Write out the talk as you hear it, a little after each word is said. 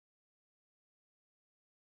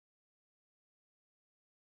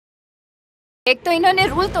एक तो इन्होंने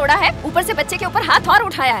रूल तोड़ा है, ऊपर से बच्चे के ऊपर हाथ और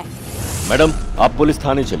उठाया है। मैडम आप पुलिस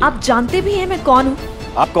थाने चलिए। आप जानते भी हैं मैं कौन हूँ?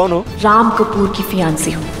 आप कौन हो? राम कपूर की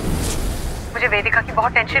फियांसी हूँ। मुझे वेदिका की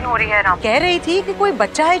बहुत टेंशन हो रही है। राम कह रही थी कि कोई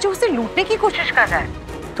बच्चा है जो उसे लूटने की कोशिश कर रहा है,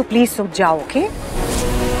 तो प्लीज रुक जाओ। ओके?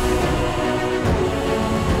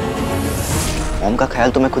 मॉम का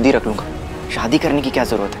ख्याल तो मैं खुद ही रख लूंगा। शादी करने की क्या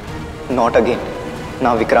जरूरत है? Not again.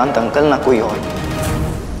 ना विक्रांत अंकल ना कोई और।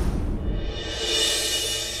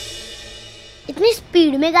 इतनी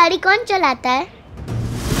स्पीड में गाड़ी कौन चलाता है?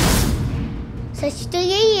 सच तो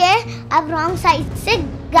यही है, आप रॉन्ग साइड से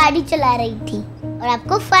गाड़ी चला रही थी और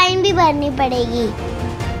आपको फाइन भी भरनी पड़ेगी।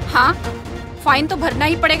 हाँ, फाइन तो भरना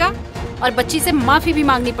ही पड़ेगा और बच्ची से माफी भी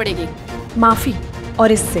मांगनी पड़ेगी। माफी?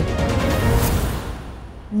 और इससे?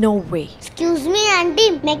 नो वे। एक्सक्यूज मी आंटी,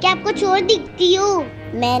 मैं क्या आपको चोर दिखती हूँ?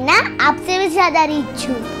 मैं ना आपसे भी ज्यादा रिच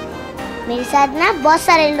हूँ। मेरे साथ ना बहुत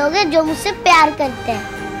सारे लोग हैं जो मुझसे प्यार करते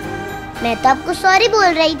हैं। मैं तो आपको सॉरी बोल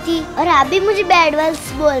रही थी और आप भी मुझे बैड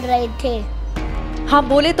वर्ड्स बोल रहे थे। हाँ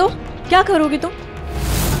बोले तो क्या करोगी तुम?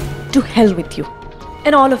 To hell with you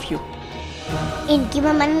and all of you. इनकी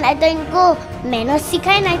मम्मा ने नहीं तो इनको मैनर्स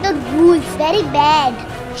सिखाए, नहीं तो रूल्स। Very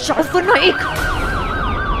bad. शाउट करना एक।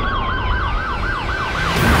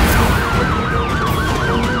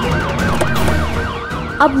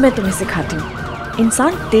 अब मैं तुम्हें सिखाती हूँ,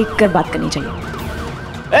 इंसान देखकर बात करनी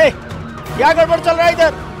चाहिए। क्या गड़बड़ चल रहा है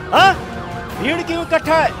इधर? हाँ? भीड़ क्यों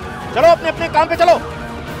इकट्ठा है? चलो अपने अपने काम पे चलो।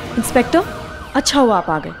 इंस्पेक्टर, अच्छा हुआ आप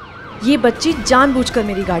आ गए। ये बच्ची जानबूझकर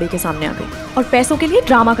मेरी गाड़ी के सामने आ गई और पैसों के लिए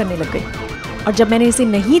ड्रामा करने लग गई। और जब मैंने इसे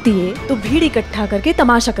नहीं दिए तो भीड़ इकट्ठा करके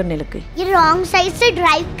तमाशा करने लग गई। ये रॉन्ग साइड से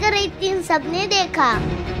ड्राइव कर रही थी, सबने देखा।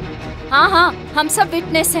 हाँ हाँ, हम सब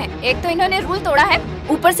विटनेस हैं। एक तो इन्होंने रूल तोड़ा है,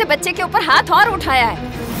 ऊपर से बच्चे के ऊपर हाथ और उठाया है।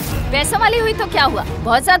 पैसों वाली हुई तो क्या हुआ?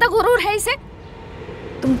 बहुत ज्यादा गुरूर है इसे।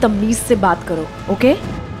 तुम तमीज से बात करो, ओके?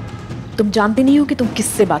 तुम जानती नहीं हो कि तुम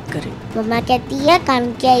किससे बात कर रही हो। मम्मा कहती है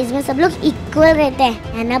कानून के आइज में सब लोग इक्वल रहते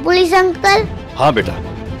हैं, है ना पुलिस अंकल? हाँ बेटा।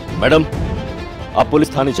 मैडम आप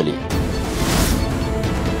पुलिस थाने चलिए।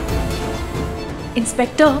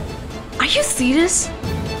 Inspector, are you serious?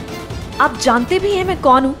 आप जानते भी हैं मैं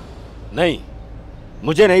कौन हूँ? नहीं,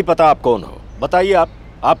 मुझे नहीं पता आप कौन हो। बताइए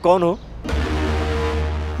आप कौन हो?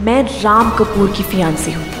 मैं राम कपूर की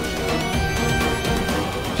फियांसी हूँ।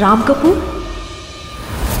 राम कपूर?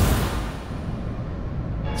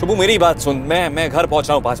 शुभू मेरी बात सुन, मैं घर पहुंच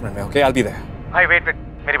रहा हूँ 5 मिनट में। Okay, I'll be there। भाई वेट,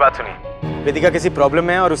 मेरी बात सुनिए। वेदिका किसी प्रॉब्लम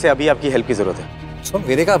में है और उसे अभी आपकी हेल्प की जरूरत है। सुन,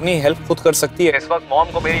 वेदिका अपनी हेल्प खुद कर सकती है। इस वक्त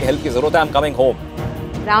मॉम को मेरी हेल्प की जरूरत है। I'm coming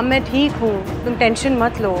home। राम मैं ठीक हूँ, तुम टेंशन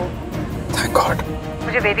मत लो। Thank God।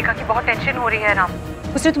 मुझे वेदिका की बहुत टेंशन हो रही है। राम,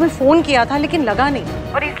 उसने तुम्हें फोन किया था लेकिन लगा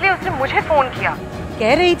नहीं, और इसलिए उसने मुझे फोन किया।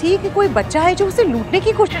 कह रही थी कि कोई बच्चा है जो उसे लूटने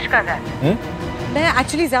की कोशिश कर रहा है। मैं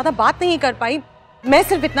एक्चुअली ज्यादा बात नहीं कर पाई। मैं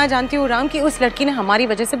सिर्फ इतना जानती हूँ राम कि उस लड़की ने हमारी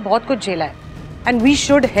वजह से बहुत कुछ झेला है and we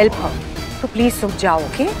should help her. तो प्लीज रुक जाओ।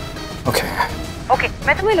 ओके? ओके,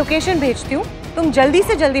 मैं तुम्हें लोकेशन भेजती हूँ, तुम जल्दी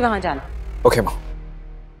से जल्दी वहां जाना। ओके माँ।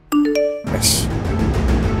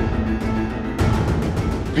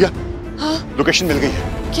 प्रिया, लोकेशन मिल गई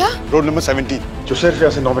है। क्या? रोड नंबर 17, जो सिर्फ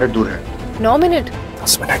यहाँ से 9 मिनट दूर है। 9 मिनट?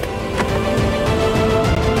 10 मिनट।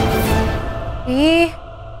 ये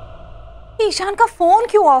ईशान का फोन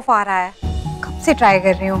क्यों ऑफ आ रहा है? कब से ट्राई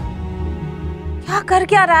कर रही हूँ। क्या कर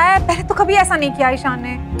क्या रहा है? पहले तो कभी ऐसा नहीं किया ईशान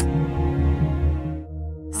ने।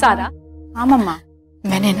 सारा। हाँ मम्मा।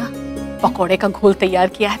 मैंने ना पकोड़े का घोल तैयार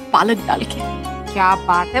किया है पालक डाल के। क्या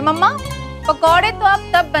बात है मम्मा, पकौड़े तो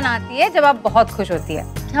आप तब बनाती है जब आप बहुत खुश होती है।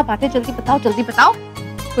 क्या बात है? जल्दी बताओ, जल्दी बताओ।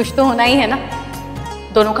 खुश तो होना ही है ना,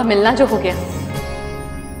 दोनों का मिलना जो हो गया।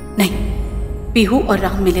 नहीं, पीहू और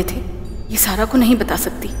राम मिले थे, ये सारा को नहीं बता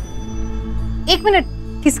सकती। 1 मिनट,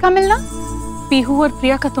 किसका मिलना? पीहू और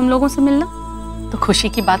प्रिया का तुम लोगों से मिलना तो खुशी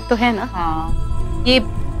की बात तो है ना। हाँ, ये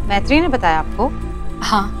मैत्री ने बताया आपको?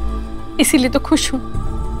 हाँ, इसीलिए तो खुश हूँ।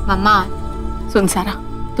 मम्मा सुन सारा,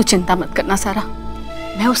 तू चिंता मत करना सारा,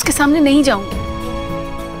 मैं उसके सामने नहीं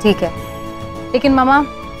जाऊंगी। ठीक है, लेकिन मम्मा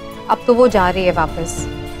अब तो वो जा रही है वापस,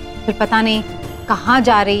 फिर पता नहीं कहाँ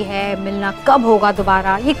जा रही है, मिलना कब होगा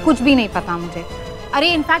दोबारा, ये कुछ भी नहीं पता मुझे।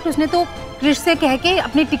 अरे इनफैक्ट उसने तो क्रिश से कह के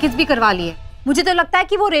अपने टिकट्स भी करवा लिए। मुझे तो लगता है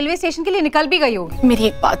कि वो रेलवे स्टेशन के लिए निकल भी गई होगी। मेरी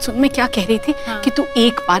एक बात सुन, मैं क्या कह रही थी कि तू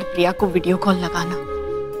एक बार प्रिया को वीडियो कॉल लगाना।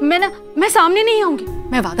 मैं सामने नहीं आऊंगी,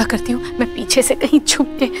 मैं वादा करती हूँ, मैं पीछे से कहीं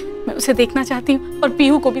छुप के मैं उसे देखना चाहती हूँ और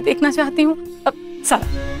पीहू को भी देखना चाहती हूँ। अब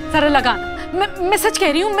सारा लगाना, मैं सच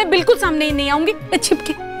कह रही हूँ, मैं बिल्कुल सामने नहीं आऊंगी, मैं छिप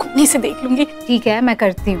के कोने से देख लूंगी। ठीक है, मैं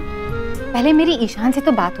करती हूँ। पहले मेरी ईशान से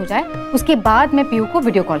तो बात हो जाए, उसके बाद मैं पीहू को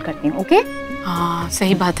वीडियो कॉल करती हूँ। ओके? हाँ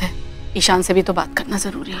सही बात है, ईशान से भी तो बात करना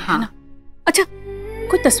जरूरी है ना। अच्छा,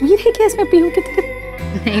 कोई तस्वीर है क्या इसमें पीहू की तरफ?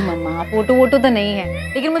 नहीं मम्मा, फोटो वोटो तो नहीं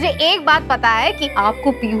है, लेकिन मुझे एक बात पता है कि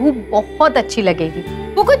आपको पीहू बहुत अच्छी लगेगी।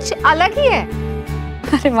 वो कुछ अलग ही है।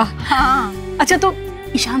 अरे वाह। हाँ। अच्छा तो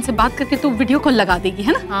ईशान से बात करके तू वीडियो कॉल लगा देगी,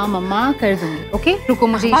 है ना? हाँ मम्मा, कर दूंगी। ओके रुको,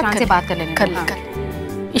 मुझे ईशान से बात कर लेने दो।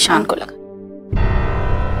 कर ईशान को लगा।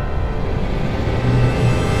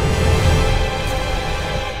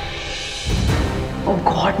 ओह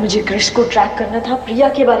गॉड, मुझे क्रिश को ट्रैक करना था, प्रिया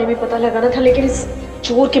के बारे में पता लगाना था, लेकिन इस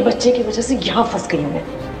चोर के बच्चे की वजह से यहाँ फंस गई हूँ मैं।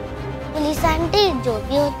 पुलिस आंटी, जो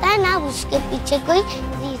भी होता है ना उसके पीछे कोई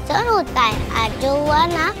रीजन होता है। आज जो हुआ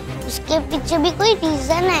ना उसके पीछे भी कोई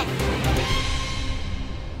रीजन है।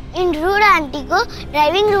 इन रूड आंटी को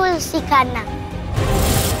ड्राइविंग रूल सिखाना,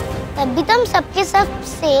 तभी तो हम सबके सब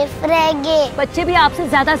सेफ रहेंगे। बच्चे भी आपसे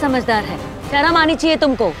ज्यादा समझदार है, शर्म आनी चाहिए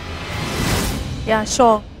तुमको। या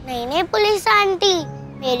श्योर। नहीं पुलिस आंटी,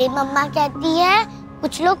 मेरी मम्मा कहती है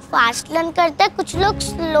कुछ लोग फास्ट लर्न करते हैं, कुछ लोग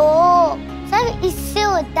स्लो। सब इससे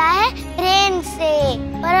होता है ब्रेन से।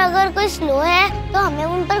 पर अगर कोई स्लो है तो हमें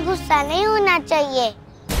उन पर गुस्सा नहीं होना चाहिए।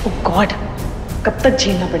 ओह गॉड, कब तक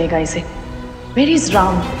झेलना पड़ेगा इसे? Where is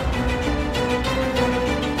Ram?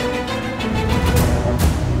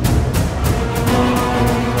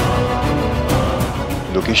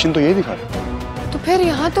 लोकेशन तो ये दिखा रहा। तो फिर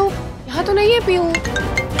यहाँ तो नहीं है पीहू।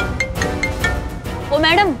 ओ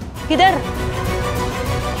मैडम, किधर?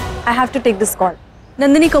 I have to take this call.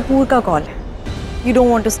 Nandini Kapoor का कॉल है। You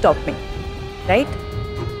don't want to stop me, right?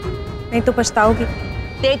 नहीं तो पछताओगी।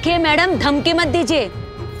 देखिए मैडम, धमकी मत दीजिए।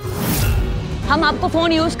 हम आपको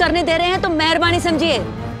फोन यूज करने दे रहे हैं तो मेहरबानी समझिए।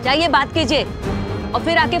 जाइए बात कीजिए और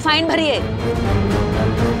फिर आके फाइन भरिए।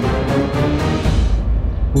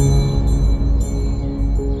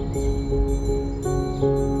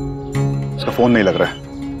 उसका फोन नहीं लग रहा है।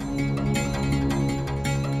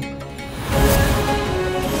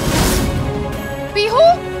 पीहू,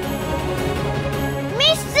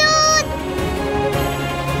 मिस सूद,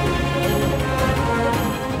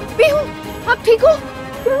 पीहू, आप ठीक हो?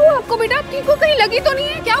 आपको बेटा आप ठीक हो? कहीं लगी तो नहीं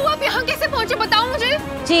है? क्या हुआ? आप यहाँ कैसे पहुंचे, बताओ मुझे।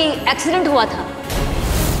 जी, एक्सीडेंट हुआ था।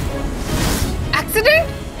 एक्सीडेंट?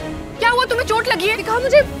 क्या हुआ? तुम्हें चोट लगी है? दिखाओ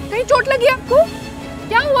मुझे, कहीं चोट लगी है आपको?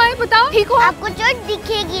 क्या हुआ है बताओ। ठीक हो? आपको चोट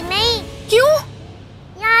दिखेगी नहीं। क्यों?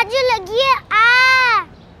 यहाँ जो लगी है।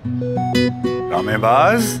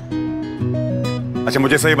 रामेबाज, अच्छा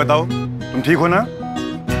मुझे सही बताओ, तुम ठीक हो ना?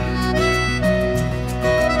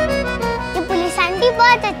 ये पुलिस आंटी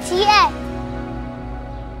बहुत अच्छी है।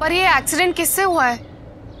 पर ये एक्सीडेंट किससे हुआ है?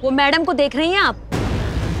 वो मैडम को देख रही हैं आप?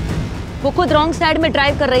 वो खुद रॉन्ग साइड में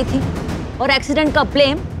ड्राइव कर रही थी और एक्सीडेंट का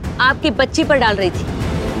ब्लेम आपकी बच्ची पर डाल रही थी।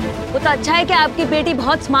 वो तो अच्छा है कि आपकी बेटी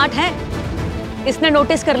बहुत स्मार्ट है, इसने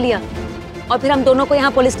नोटिस कर लिया और फिर हम दोनों को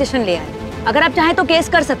यहाँ पुलिस स्टेशन ले आए। अगर आप चाहें तो केस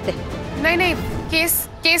कर सकते हैं। नहीं,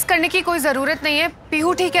 केस करने की कोई जरूरत नहीं है।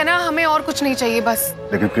 पीहू ठीक है ना, हमें और कुछ नहीं चाहिए बस।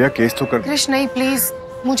 लेकिन प्रिया केस तो कर। कृष्ण नहीं, प्लीज,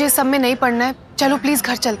 मुझे सब में नहीं पढ़ना है। चलो प्लीज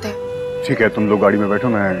घर चलते हैं। ठीक है, तुम लोग गाड़ी में बैठो,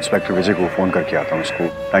 मैं इंस्पेक्टर विजय को फोन करके आता हूँ, उसको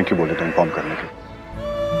थैंक यू बोले तो इन्फॉर्म करने के।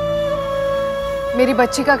 मेरी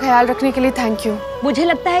बच्ची का ख्याल रखने के लिए थैंक यू। मुझे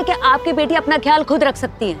लगता है कि आपकी बेटी अपना ख्याल खुद रख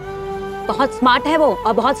सकती है। बहुत स्मार्ट है वो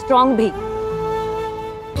और बहुत स्ट्रॉन्ग भी।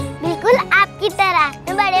 बिल्कुल आपकी तरह।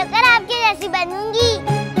 मैं बड़े होकर आपके जैसी बनूंगी।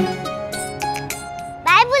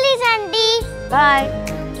 Bye police aunty. Bye.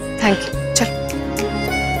 Thank you. चल।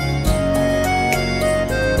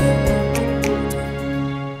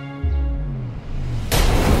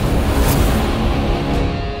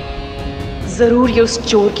 जरूर ये उस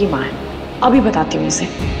चोर की माँ है। अभी बताती हूँ इसे।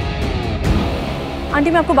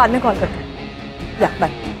 आंटी मैं आपको बाद में कॉल करती हूँ। या बाय।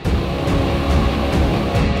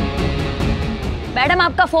 मैडम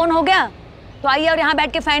आपका फोन हो गया तो आइए और यहाँ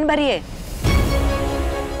बैठ के फाइन भरिए।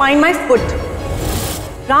 Find my foot.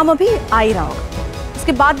 राम अभी आ ही रहा होगा,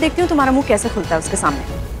 उसके बाद देखती हूँ तुम्हारा मुंह कैसे खुलता है उसके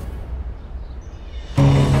सामने।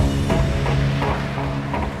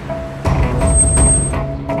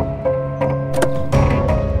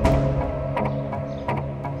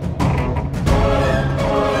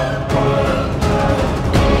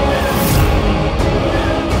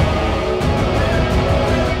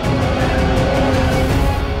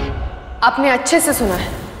 आपने अच्छे से सुना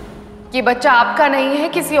है, ये बच्चा आपका नहीं है,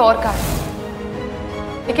 किसी और का है।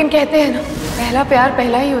 लेकिन कहते हैं ना, पहला प्यार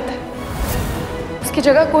पहला ही होता है। उसकी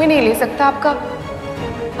जगह कोई नहीं ले सकता,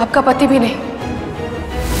 आपका पति भी नहीं।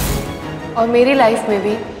 और मेरी लाइफ में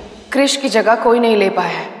भी क्रिश की जगह कोई नहीं ले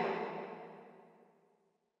पाया है।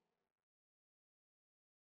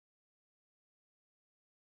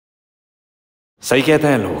 सही कहते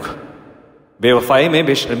हैं लोग, बेवफाई में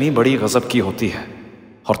बेशर्मी बड़ी गजब की होती है,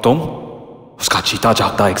 और तुम उसका जीता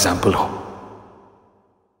जागता एग्जाम्पल हो।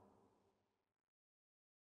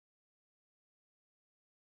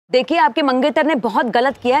 देखिए आपके मंगेतर ने बहुत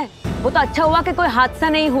गलत किया है। वो तो अच्छा हुआ कि कोई हादसा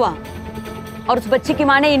नहीं हुआ और उस बच्ची की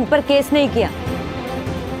माँ ने इन पर केस नहीं किया।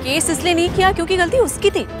 केस इसलिए नहीं किया क्योंकि गलती उसकी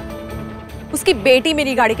थी। उसकी बेटी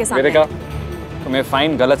मेरी गाड़ी के सामने। वेदिका, तुम्हें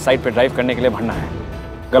फाइन गलत साइड पे ड्राइव करने के लिए भरना है।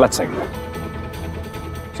 गलत साइड पे।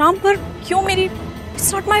 राम, पर क्यों मेरी?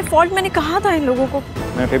 इट्स नॉट माय फॉल्ट, मैंने कहा था इन लोगों को।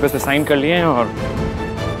 मैंने पेपर्स पे साइन कर लिए हैं और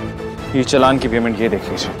ये चालान की पेमेंट ये देख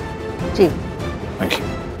लीजिए। जी thank you.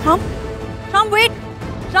 Ram wait,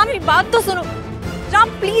 Ram मेरी बात तो सुनो। राम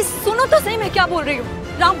प्लीज सुनो तो सही, मैं क्या बोल रही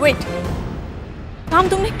हूँ। राम वेट, राम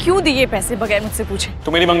तुमने क्यों दिए पैसे बगैर मुझसे पूछे?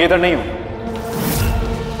 तुम मेरी मंगेतर नहीं हो,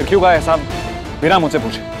 फिर क्यों कहा साहब बिना मुझसे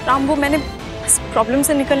पूछे? राम वो मैंने इस प्रॉब्लम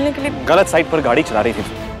से निकलने के लिए गलत साइड पर गाड़ी चला रही थी,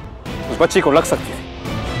 उस बच्ची को लग सकती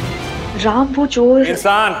थी। राम वो चोर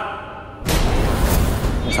इंसान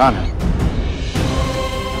है,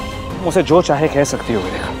 मुझे जो चाहे कह सकती हो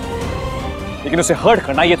देखा, लेकिन उसे हर्ट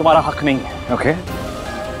करना ये तुम्हारा हक नहीं है। ओके?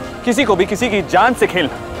 किसी को भी किसी की जान से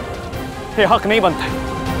खेलना ये हक नहीं बनता है।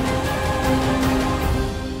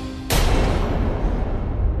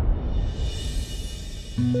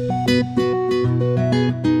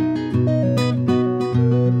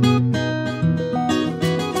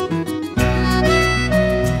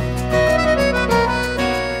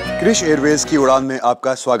 क्रिश एयरवेज की उड़ान में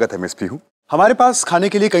आपका स्वागत है मिस पीहू। हमारे पास खाने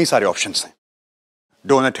के लिए कई सारे ऑप्शंस हैं।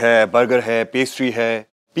 डोनट है, बर्गर है, पेस्ट्री है,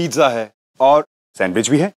 पिज्जा है और सैंडविच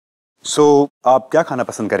भी है। सो आप क्या खाना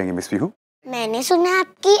पसंद करेंगे मिस पीहू? मैंने सुना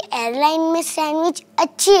आपकी एयरलाइन में सैंडविच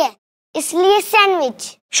अच्छी है, इसलिए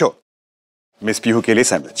सैंडविच। श्योर, मिस पीहू के लिए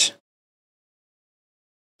सैंडविच।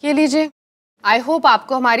 ये लीजिए। आई होप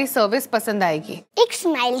आपको हमारी सर्विस पसंद आएगी। एक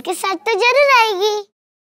स्माइल के साथ तो जरूर आएगी।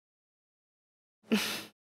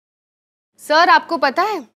 सर आपको पता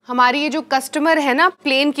है हमारी ये जो कस्टमर है ना,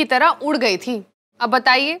 प्लेन की तरह उड़ गई थी। अब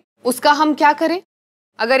बताइए उसका हम क्या करें?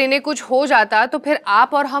 अगर इन्हें कुछ हो जाता तो फिर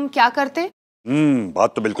आप और हम क्या करते?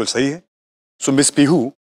 बात तो बिल्कुल सही है। सो मिस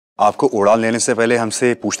पीहू, आपको उड़ान लेने से पहले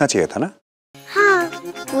हमसे पूछना चाहिए था ना? हाँ,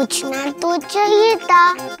 पूछना तो चाहिए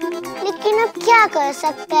था, लेकिन अब क्या कर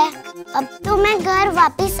सकते हैं? अब तो मैं घर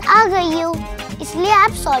वापस आ गई हूँ, इसलिए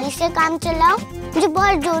आप सॉरी से काम चलाओ। मुझे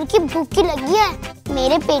बहुत जोर की भूखी लगी है।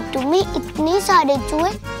 मेरे पेटू में इतने सारे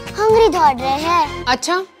चूहे हंगरी दौड़ रहे हैं।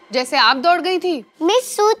 अच्छा, जैसे आप दौड़ गई थी?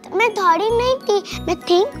 मिस सूद, मैं दौड़ी नहीं थी, मैं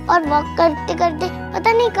थिंक और वॉक करते करते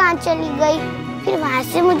पता नहीं कहाँ चली गई। फिर वहाँ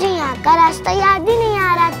से मुझे यहाँ का रास्ता याद ही नहीं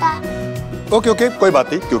आ रहा था। ओके, कोई बात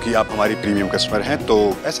नहीं, क्योंकि आप हमारी प्रीमियम कस्टमर हैं तो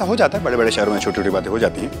ऐसा हो जाता है। बड़े बड़े शहरों में छोटी छोटी बातें हो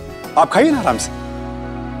जाती हैं। आप खाइए ना आराम से।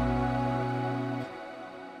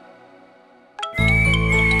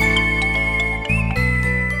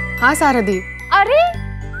 हाँ सारदी। अरे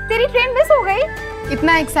तेरी ट्रेन मिस हो गई।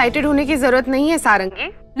 इतना एक्साइटेड होने की जरूरत नहीं है सारंगी।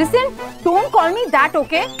 Listen, don't call me that,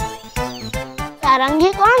 okay?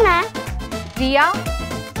 सारंगी कौन है? प्रिया,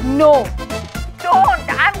 no. Don't,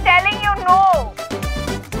 I am telling you, no.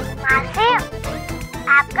 मासी,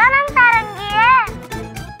 आपका नाम सारंगी है?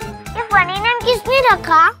 ये फनी नेम किसने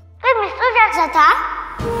रखा? कोई मिस्टर जैसा था?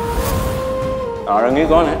 सारंगी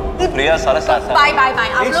कौन है? प्रिया सारा साथ। बाय बाय बाय,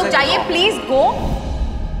 आप लोग जाइए प्लीज, गो।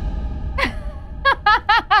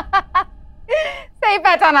 सही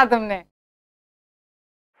पहचाना तुमने।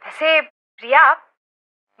 वैसे प्रिया,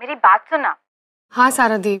 मेरी बात सुना। हाँ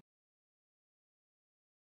सारदी।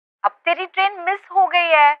 अब तेरी ट्रेन मिस हो गई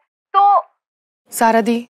है तो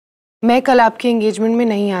सारदी, मैं कल आपके एंगेजमेंट में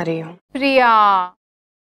नहीं आ रही हूँ। प्रिया,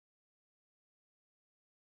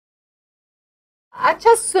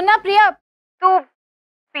 अच्छा सुना प्रिया, तू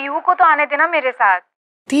पीहू को तो आने देना मेरे साथ।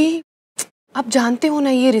 दी, आप जानते हो ना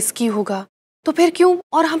ये रिस्की होगा, तो फिर क्यों?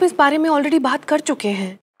 और हम इस बारे में ऑलरेडी बात कर चुके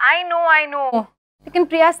हैं। आई नो, लेकिन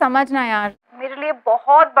प्रिया समझना यार, मेरे लिए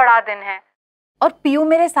बहुत बड़ा दिन है और पीहू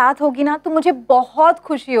मेरे साथ होगी ना तो मुझे बहुत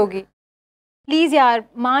खुशी होगी। प्लीज यार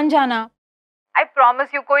मान जाना। आई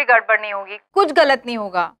प्रॉमिस यू, कोई गड़बड़ नहीं होगी, कुछ गलत नहीं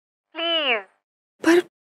होगा, प्लीज। पर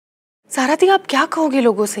सारदी, आप क्या कहोगे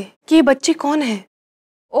लोगों से कि ये बच्ची कौन है?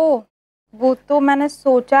 ओह, वो तो मैंने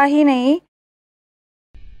सोचा ही नहीं।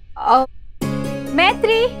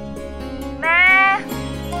 मैत्री,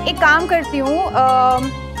 मैं एक काम करती हूँ,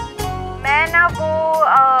 मैं ना वो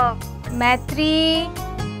मैत्री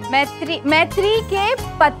के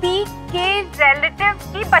पति के रिलेटिव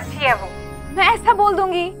की बच्ची है वो, मैं ऐसा बोल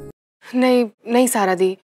दूंगी। नहीं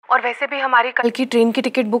सारदी, और वैसे भी हमारी कल की ट्रेन की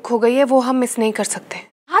टिकट बुक हो गई है, वो हम मिस नहीं कर सकते।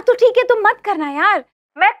 हाँ तो ठीक है, तुम मत करना यार,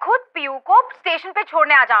 मैं खुद पीहू को स्टेशन पे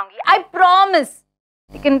छोड़ने आ जाऊंगी, आई प्रॉमिस।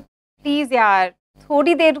 लेकिन प्लीज यार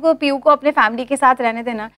थोड़ी देर को पीहू को अपने फैमिली के साथ रहने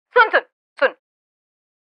देना। सुन,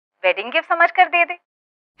 वेडिंग गिफ्ट समझ कर दे दे,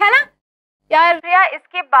 है ना यार? प्रिया,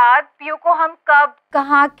 इसके बाद पीहू को हम कब,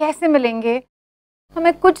 कहाँ, कैसे मिलेंगे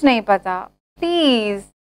हमें कुछ नहीं पता, प्लीज।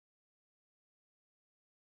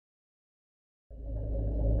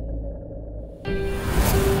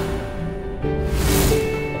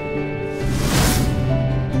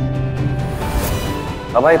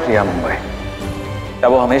 कब आई प्रिया मुंबई? क्या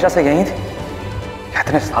वो हमेशा से यहीं थी? क्या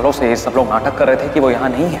इतने सालों से ये सब लोग नाटक कर रहे थे कि वो यहाँ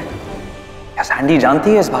नहीं है? क्या सैंडी जानती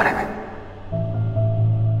है इस बारे में?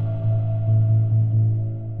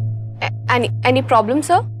 Any problem,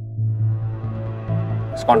 sir?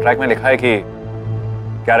 इस कॉन्ट्रैक्ट में लिखा है कि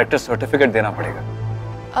कैरेक्टर सर्टिफिकेट देना पड़ेगा।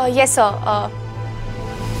 Yes, sir.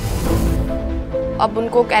 अब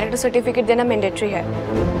उनको कैरेक्टर सर्टिफिकेट देना मैंडेटरी है।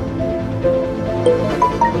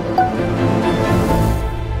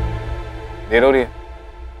 देर हो रही है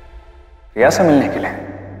प्रिया से मिलने के लिए?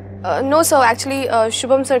 No sir, actually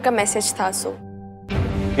Shubham sir का मैसेज था, सो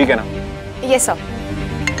ठीक है ना? Yes sir.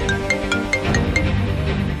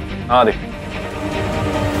 हाँ देख,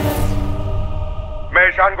 मैं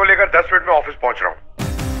ईशान को लेकर 10 मिनट में ऑफिस पहुंच रहा हूँ।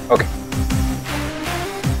 Okay,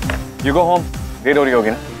 you go home. देर हो रही होगी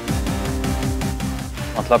ना?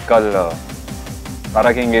 मतलब कल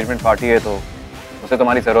सारा की एंगेजमेंट पार्टी है तो उसे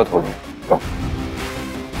तुम्हारी जरूरत होगी।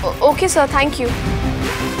 Okay sir, thank you.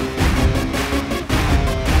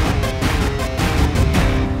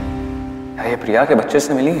 क्या ये प्रिया के बच्चे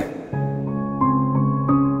से मिली है?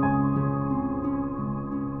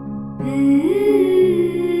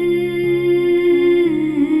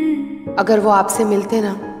 अगर वो आपसे मिलते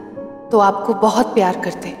ना तो आपको बहुत प्यार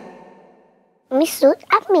करते। मिस सूद,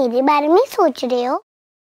 आप मेरे बारे में सोच रहे हो?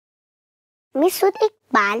 मिस सूद, एक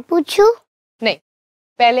बात पूछूं? नहीं,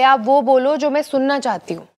 पहले आप वो बोलो जो मैं सुनना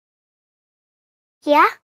चाहती हूँ। क्या?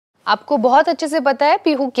 आपको बहुत अच्छे से पता है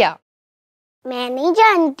पीहू क्या? मैं नहीं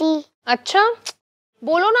जानती। अच्छा,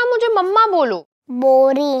 बोलो ना, मुझे मम्मा बोलो।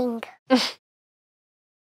 बोरिंग।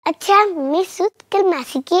 अच्छा मिस सूद, कल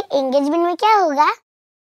मासी के एंगेजमेंट में क्या होगा?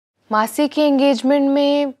 मासी के एंगेजमेंट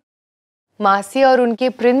में मासी और उनके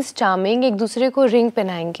प्रिंस चार्मिंग एक दूसरे को रिंग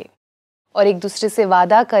पहनाएंगे और एक दूसरे से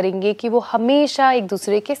वादा करेंगे कि वो हमेशा एक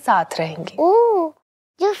दूसरे के साथ रहेंगे। ओह,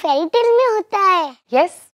 जो फेरी टेल में होता है।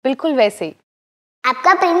 यस, बिल्कुल वैसे ही।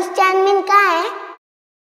 आपका प्रिंस चार्मिंग कहाँ है?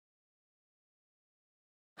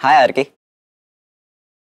 हाय आरके।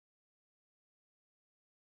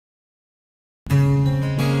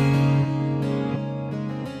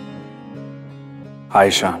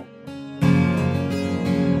 हाय शान।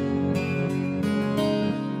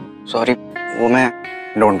 सॉरी, वो मैं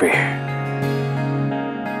डोंट बी।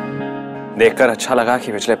 देखकर अच्छा लगा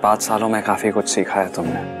कि पिछले 5 सालों में काफी कुछ सीखा है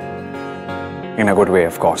तुमने। इन a good way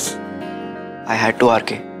of course. I had to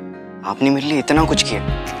R K. आपने मेरे लिए इतना कुछ किया,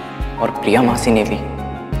 और प्रिया मासी ने भी।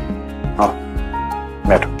 हाँ,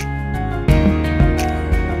 बैठो।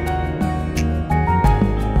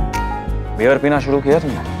 बियर पीना शुरू किया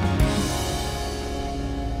तुमने?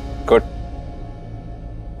 गुड।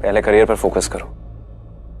 पहले करियर पर फोकस करो।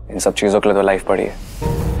 इन सब चीजों के लिए तो लाइफ पड़ी है।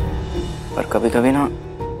 पर कभी कभी ना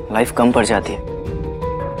लाइफ कम पड़ जाती है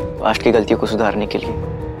पास्ट की गलतियों को सुधारने के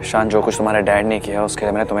लिए। शान, जो कुछ तुम्हारे डैड ने किया उसके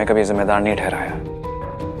लिए मैंने तुम्हें कभी जिम्मेदार नहीं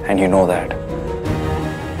ठहराया। And you know that.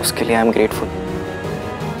 उसके लिए आई एम ग्रेटफुल।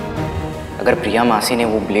 अगर प्रिया मासी ने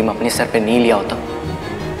वो ब्लेम अपने सर पे नहीं लिया होता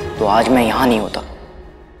तो आज मैं यहाँ नहीं होता।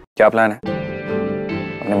 क्या प्लान है?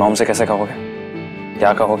 अपने मॉम से कैसे कहोगे?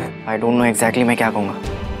 क्या कहोगे? आई डोंट नो एग्जैक्टली मैं क्या कहूँगा,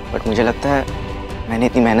 बट मुझे लगता है मैंने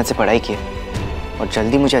इतनी मेहनत से पढ़ाई की है और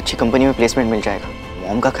जल्दी मुझे अच्छी कंपनी में प्लेसमेंट मिल जाएगा।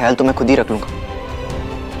 मॉम का ख्याल तो मैं खुद ही रख लूँगा।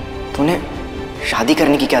 तो उन्हें शादी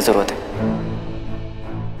करने की क्या जरूरत है?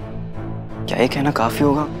 क्या ये कहना काफी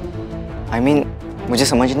होगा? आई मीन, मुझे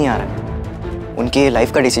समझ नहीं आ रहा है। उनके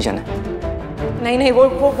लाइफ का डिसीजन है। नहीं नहीं,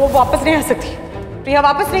 वो वापस नहीं आ सकती। प्रिया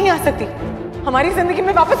वापस नहीं आ सकती। हमारी जिंदगी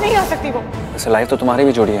में वापस नहीं आ सकती वो। वैसे लाइफ तो तुम्हारी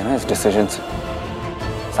भी जुड़ी है ना इस डिसीजन से,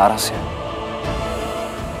 सारा से।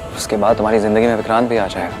 उसके बाद तुम्हारी जिंदगी में विक्रांत भी आ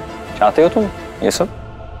जाएगा। चाहते हो तुम ये सब?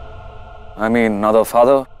 I mean, another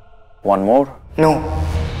father, one more? No,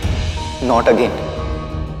 not again.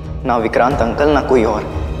 ना विक्रांत अंकल, ना कोई और।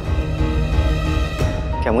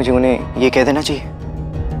 क्या मुझे उन्हें ये कह देना चाहिए?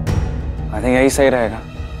 आई थिंक यही सही रहेगा।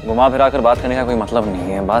 घुमा फिरा कर बात करने का कोई मतलब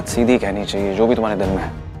नहीं है। बात सीधी कहनी चाहिए, जो भी तुम्हारे दिल में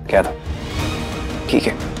है कह दो। ठीक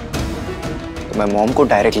है, तो मैं मॉम को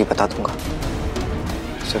डायरेक्टली बता दूंगा।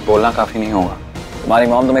 सिर्फ बोलना काफी नहीं होगा। तुम्हारी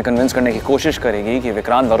मॉम तुम्हें कन्विंस करने की कोशिश करेगी कि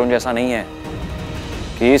विक्रांत वरुण जैसा नहीं है,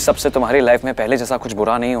 कि इस सबसे तुम्हारी लाइफ में पहले जैसा कुछ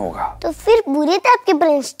बुरा नहीं होगा। तो फिर बुरे थे आपके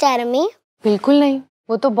प्रिंस स्टार में? बिल्कुल नहीं,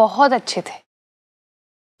 वो तो बहुत अच्छे थे।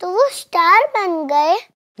 तो वो स्टार बन गए?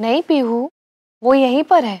 नहीं पीहू, वो यहीं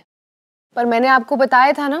पर है। पर मैंने आपको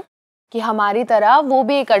बताया था ना कि हमारी तरह वो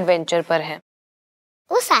भी एक एडवेंचर पर है।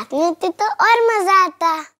 वो साथ में होते तो और मजा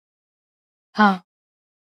आता। हाँ।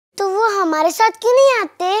 तो वो हमारे साथ क्यों नहीं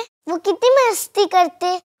आते? वो कितनी मस्ती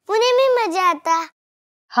करते, उन्हें भी मजा आता।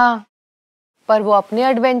 हाँ, पर वो अपने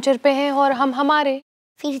एडवेंचर पे हैं और हम हमारे।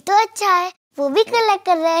 फिर तो अच्छा है, वो भी कलेक्ट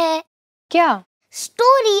कर रहे हैं। क्या?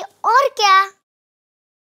 स्टोरी, और क्या।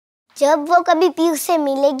 जब वो कभी पीहू से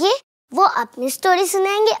मिलेगी वो अपनी स्टोरी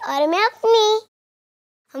सुनाएंगे और मैं अपनी।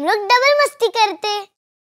 हम लोग डबल मस्ती करते।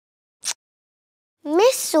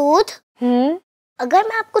 मिस सूद, अगर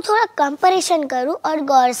मैं आपको थोड़ा कम परेशान करूं और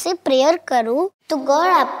गौर से प्रेयर करूं तो गौर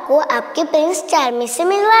आपको आपके प्रिंस चार्मी से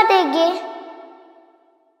मिलवा देंगे,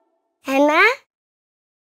 है ना?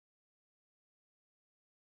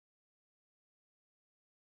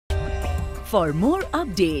 For more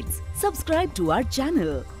updates, subscribe to our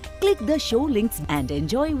channel, click the show links and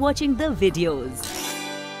enjoy watching the videos.